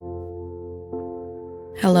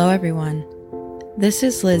Hello everyone, this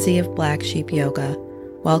is Lizzie of Black Sheep Yoga,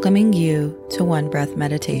 welcoming you to One Breath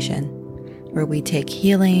Meditation, where we take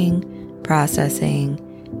healing, processing,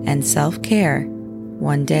 and self-care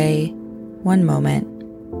one day, one moment,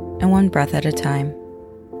 and one breath at a time.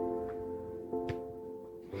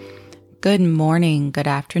 Good morning, good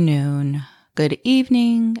afternoon, good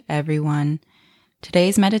evening, everyone.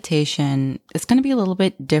 Today's meditation is going to be a little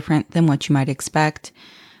bit different than what you might expect,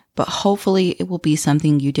 but hopefully it will be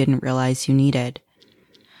something you didn't realize you needed.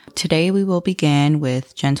 Today we will begin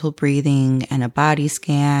with gentle breathing and a body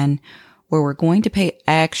scan where we're going to pay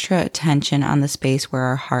extra attention on the space where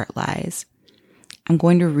our heart lies. I'm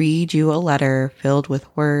going to read you a letter filled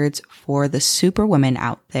with words for the superwomen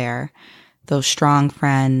out there, those strong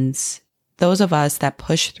friends, those of us that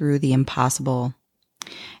push through the impossible.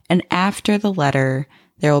 And after the letter,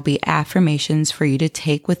 there will be affirmations for you to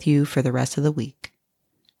take with you for the rest of the week.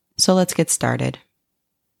 So let's get started.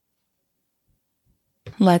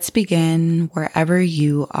 Let's begin wherever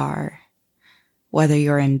you are, whether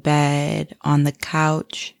you're in bed, on the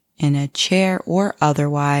couch, in a chair, or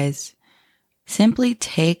otherwise. Simply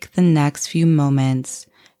take the next few moments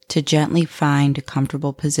to gently find a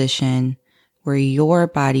comfortable position where your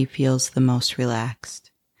body feels the most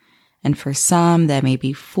relaxed. And for some, that may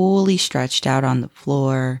be fully stretched out on the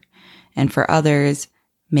floor, and for others,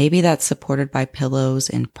 maybe that's supported by pillows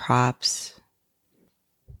and props.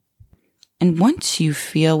 And once you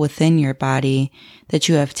feel within your body that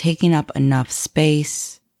you have taken up enough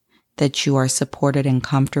space, that you are supported and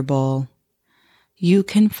comfortable, you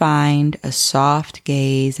can find a soft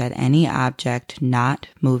gaze at any object not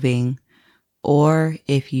moving, or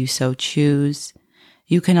if you so choose,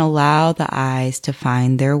 you can allow the eyes to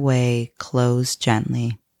find their way closed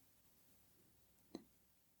gently.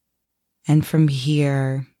 And from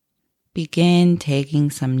here, begin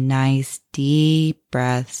taking some nice deep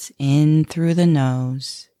breaths in through the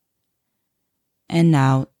nose and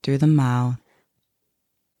out through the mouth.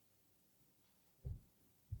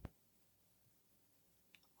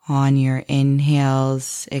 On your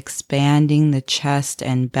inhales, expanding the chest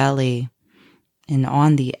and belly, and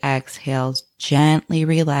on the exhales, gently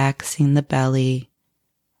relaxing the belly,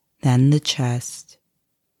 then the chest.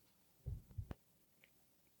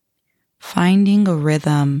 Finding a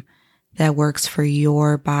rhythm that works for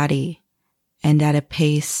your body and at a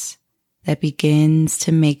pace that begins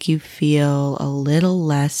to make you feel a little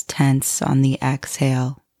less tense on the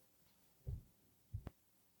exhale.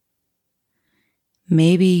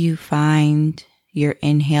 Maybe you find your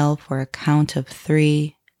inhale for a count of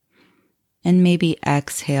 3 and maybe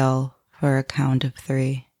exhale for a count of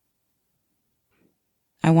 3.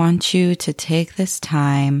 I want you to take this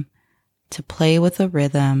time to play with a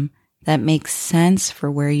rhythm that makes sense for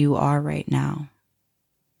where you are right now.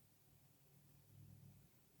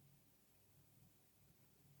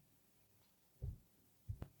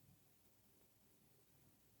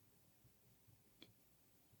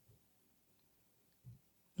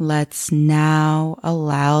 Let's now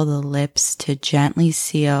allow the lips to gently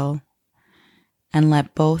seal and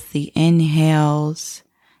let both the inhales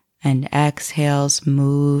and exhales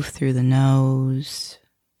move through the nose.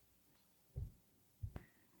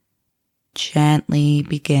 Gently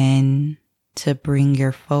begin to bring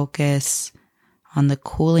your focus on the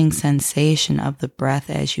cooling sensation of the breath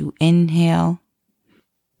as you inhale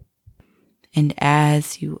and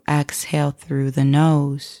as you exhale through the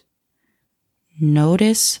nose.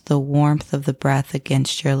 Notice the warmth of the breath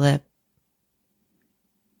against your lip.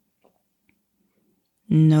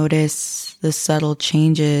 Notice the subtle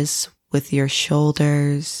changes with your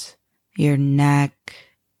shoulders, your neck,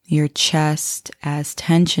 your chest as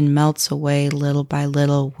tension melts away little by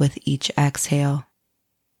little with each exhale.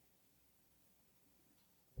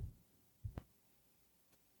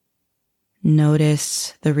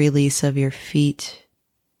 Notice the release of your feet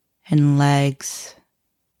and legs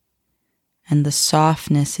and the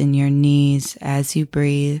softness in your knees as you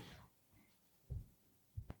breathe,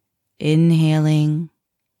 inhaling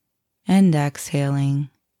and exhaling,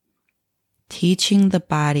 teaching the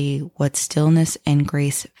body what stillness and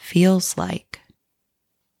grace feels like.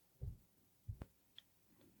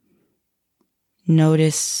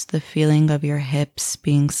 Notice the feeling of your hips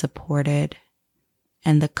being supported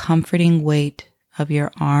and the comforting weight of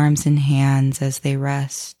your arms and hands as they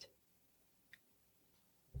rest.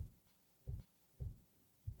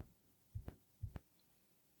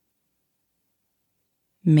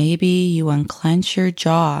 Maybe you unclench your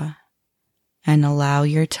jaw and allow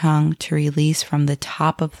your tongue to release from the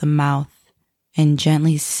top of the mouth and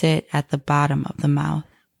gently sit at the bottom of the mouth.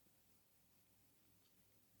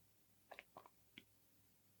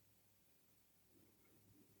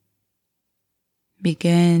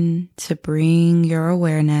 Begin to bring your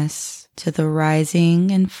awareness to the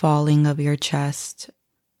rising and falling of your chest.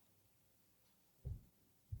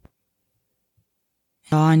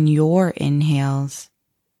 On your inhales,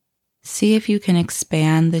 see if you can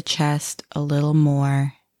expand the chest a little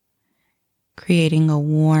more, creating a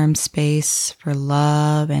warm space for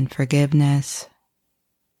love and forgiveness.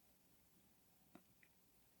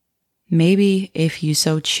 Maybe, if you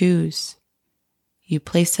so choose, you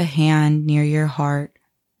place a hand near your heart.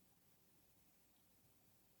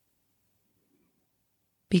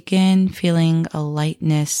 Begin feeling a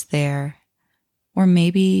lightness there, or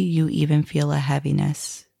maybe you even feel a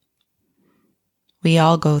heaviness. We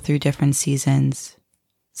all go through different seasons,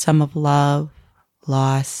 some of love,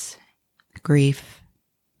 loss, grief.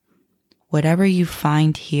 Whatever you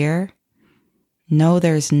find here, know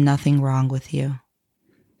there's nothing wrong with you,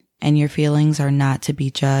 and your feelings are not to be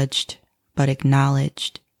judged, but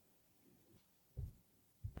acknowledged.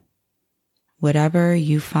 Whatever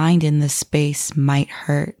you find in this space might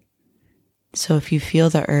hurt, so if you feel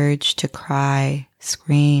the urge to cry,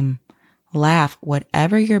 scream, laugh,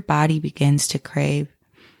 whatever your body begins to crave,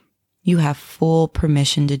 you have full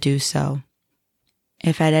permission to do so.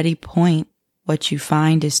 If at any point what you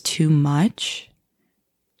find is too much,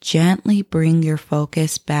 gently bring your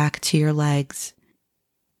focus back to your legs.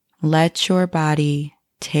 Let your body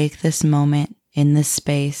take this moment in this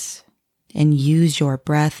space and use your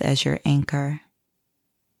breath as your anchor.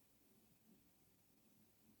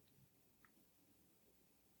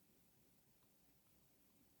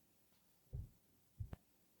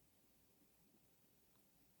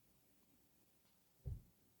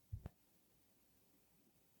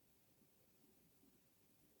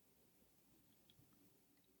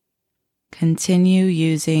 Continue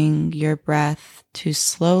using your breath to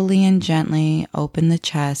slowly and gently open the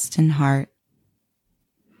chest and heart.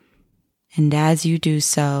 And as you do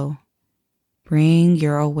so, bring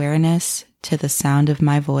your awareness to the sound of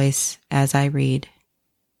my voice as I read.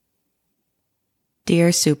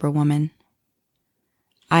 Dear Superwoman,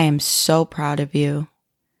 I am so proud of you,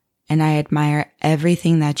 and I admire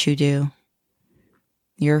everything that you do.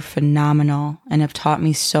 You're phenomenal and have taught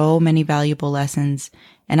me so many valuable lessons,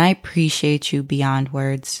 and I appreciate you beyond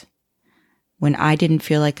words. When I didn't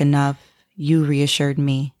feel like enough, you reassured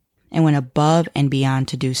me and went above and beyond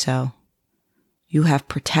to do so. You have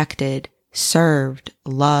protected, served,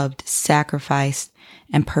 loved, sacrificed,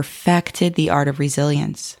 and perfected the art of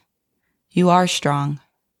resilience. You are strong.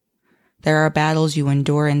 There are battles you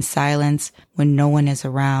endure in silence when no one is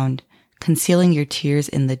around. Concealing your tears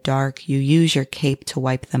in the dark, you use your cape to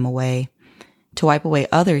wipe them away, to wipe away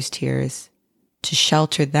others' tears, to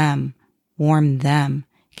shelter them, warm them,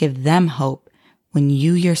 give them hope when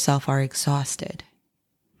you yourself are exhausted.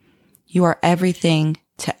 You are everything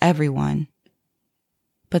to everyone,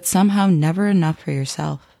 but somehow never enough for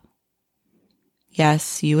yourself.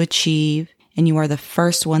 Yes, you achieve, and you are the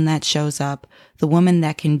first one that shows up, the woman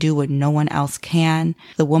that can do what no one else can,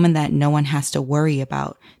 the woman that no one has to worry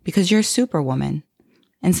about, because you're Superwoman.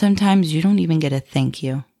 And sometimes you don't even get a thank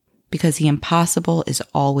you, because the impossible is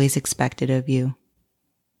always expected of you.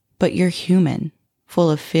 But you're human,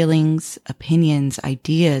 full of feelings, opinions,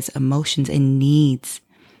 ideas, emotions, and needs.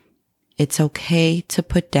 It's okay to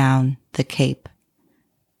put down the cape.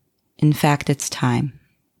 In fact, it's time.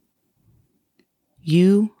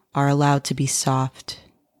 You are allowed to be soft.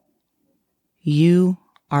 You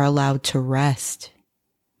are allowed to rest.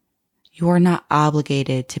 You are not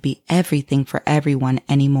obligated to be everything for everyone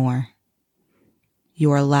anymore.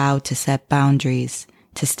 You are allowed to set boundaries,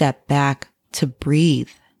 to step back, to breathe.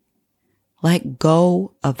 Let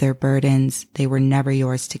go of their burdens. They were never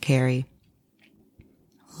yours to carry.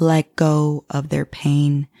 Let go of their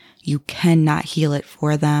pain. You cannot heal it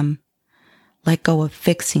for them. Let go of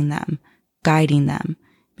fixing them, guiding them,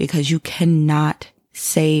 because you cannot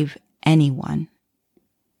save anyone.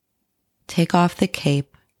 Take off the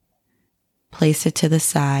cape, place it to the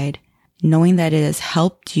side, knowing that it has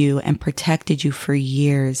helped you and protected you for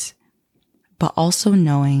years, but also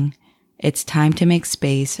knowing it's time to make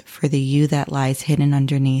space for the you that lies hidden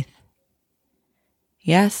underneath.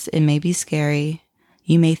 Yes, it may be scary.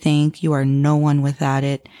 You may think you are no one without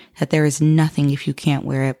it, that there is nothing if you can't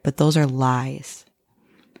wear it, but those are lies.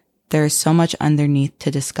 There is so much underneath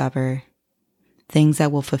to discover, things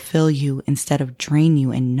that will fulfill you instead of drain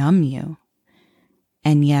you and numb you.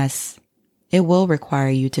 And yes, it will require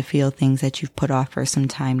you to feel things that you've put off for some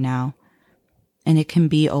time now, and it can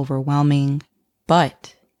be overwhelming,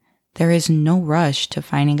 but there is no rush to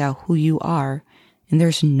finding out who you are, and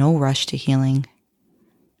there's no rush to healing.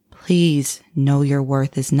 Please know your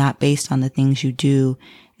worth is not based on the things you do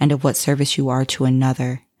and of what service you are to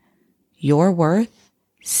another. Your worth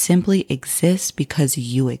simply exists because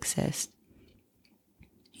you exist.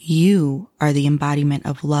 You are the embodiment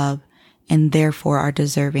of love and therefore are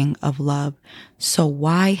deserving of love. So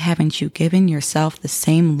why haven't you given yourself the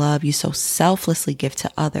same love you so selflessly give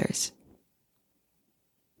to others?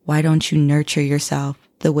 Why don't you nurture yourself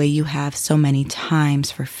the way you have so many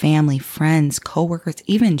times for family, friends, coworkers,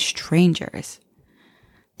 even strangers?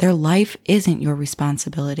 Their life isn't your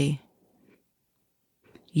responsibility.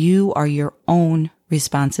 You are your own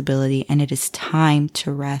responsibility, and it is time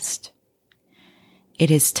to rest. It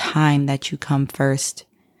is time that you come first.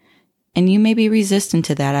 And you may be resistant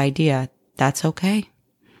to that idea. That's okay.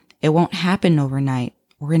 It won't happen overnight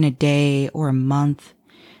or in a day or a month.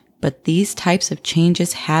 But these types of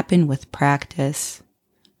changes happen with practice.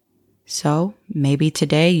 So maybe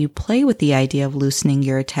today you play with the idea of loosening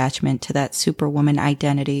your attachment to that superwoman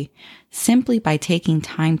identity simply by taking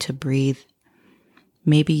time to breathe.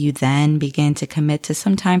 Maybe you then begin to commit to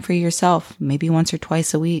some time for yourself, maybe once or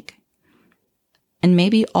twice a week. And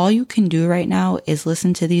maybe all you can do right now is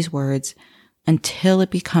listen to these words until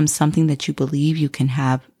it becomes something that you believe you can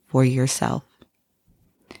have for yourself.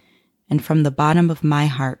 And from the bottom of my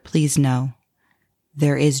heart, please know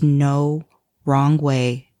there is no wrong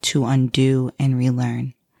way to undo and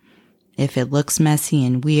relearn. If it looks messy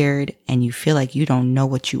and weird and you feel like you don't know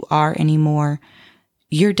what you are anymore,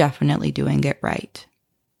 you're definitely doing it right.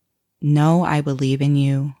 Know I believe in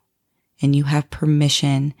you, and you have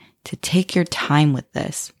permission to take your time with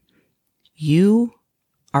this. You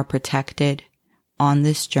are protected on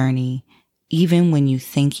this journey, even when you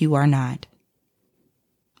think you are not.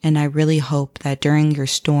 And I really hope that during your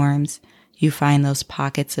storms, you find those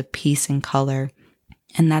pockets of peace and color,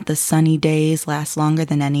 and that the sunny days last longer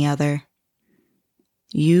than any other.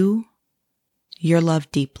 You're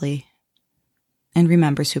loved deeply. And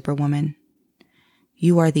remember, Superwoman,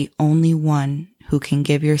 you are the only one who can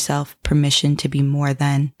give yourself permission to be more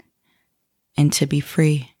than and to be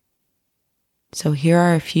free. So here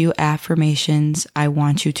are a few affirmations I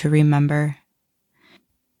want you to remember.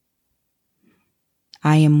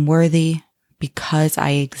 I am worthy because I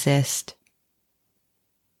exist.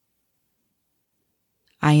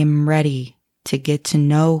 I am ready to get to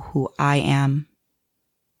know who I am.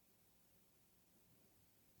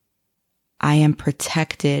 I am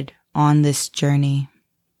protected on this journey.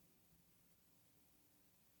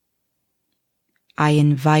 I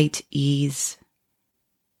invite ease.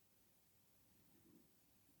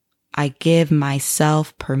 I give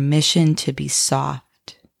myself permission to be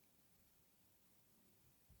soft.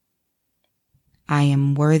 I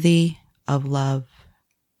am worthy of love.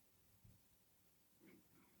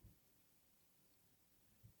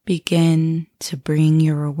 Begin to bring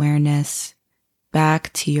your awareness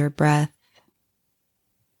back to your breath,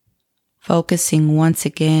 focusing once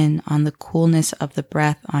again on the coolness of the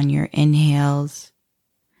breath on your inhales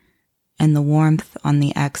and the warmth on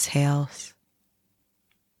the exhales.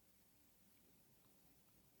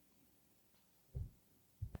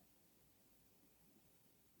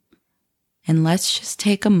 And let's just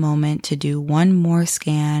take a moment to do one more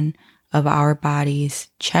scan of our bodies,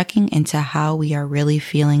 checking into how we are really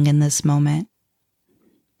feeling in this moment.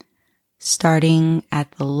 Starting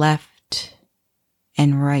at the left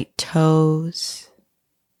and right toes,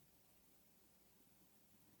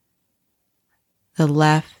 the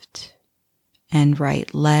left and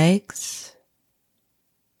right legs,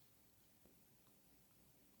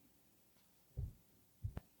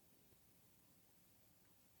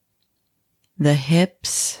 the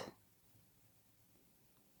hips,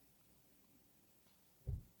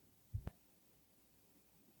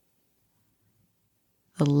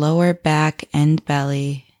 the lower back and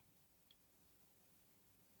belly,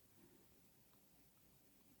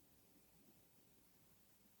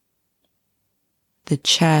 the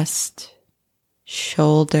chest,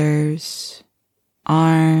 shoulders,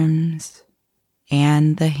 arms,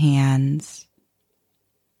 and the hands.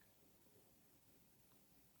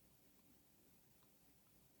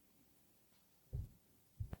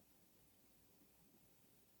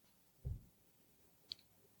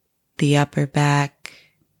 The upper back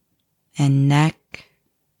and neck,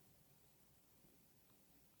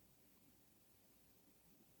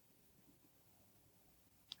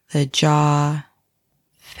 the jaw,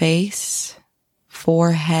 face,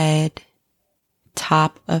 forehead,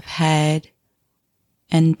 top of head,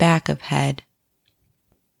 and back of head.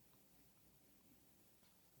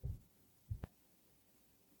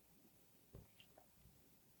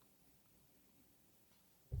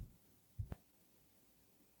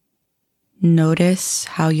 Notice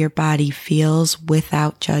how your body feels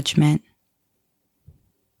without judgment.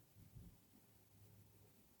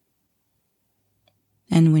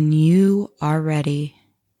 And when you are ready,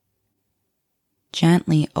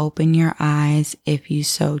 gently open your eyes if you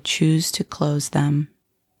so choose to close them.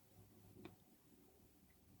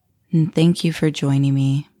 And thank you for joining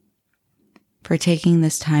me, for taking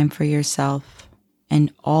this time for yourself.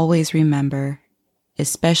 And always remember,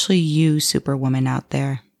 especially you Superwoman out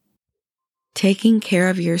there, taking care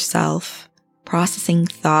of yourself, processing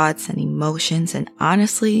thoughts and emotions, and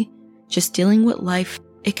honestly, just dealing with life,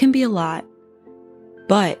 it can be a lot.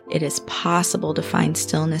 But it is possible to find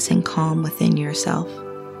stillness and calm within yourself.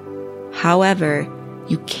 However,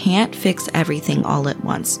 you can't fix everything all at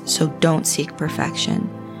once, so don't seek perfection.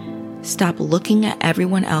 Stop looking at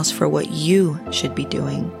everyone else for what you should be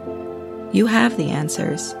doing. You have the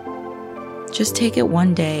answers. Just take it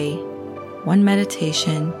one day, one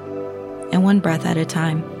meditation, and one breath at a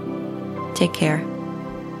time. Take care.